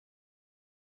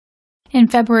In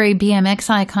February, BMX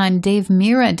icon Dave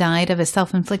Mirra died of a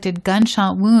self-inflicted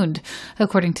gunshot wound.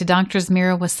 According to doctors,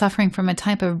 Mirra was suffering from a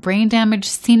type of brain damage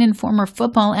seen in former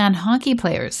football and hockey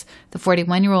players. The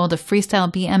 41-year-old, a freestyle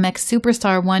BMX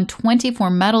superstar, won 24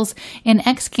 medals in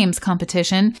X Games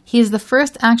competition. He is the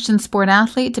first action sport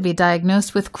athlete to be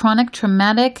diagnosed with chronic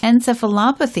traumatic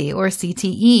encephalopathy, or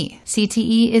CTE.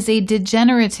 CTE is a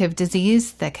degenerative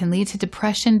disease that can lead to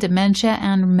depression, dementia,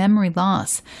 and memory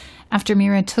loss. After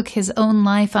Mirra took his own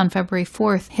life on February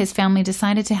 4th, his family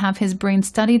decided to have his brain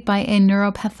studied by a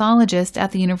neuropathologist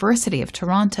at the University of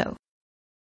Toronto.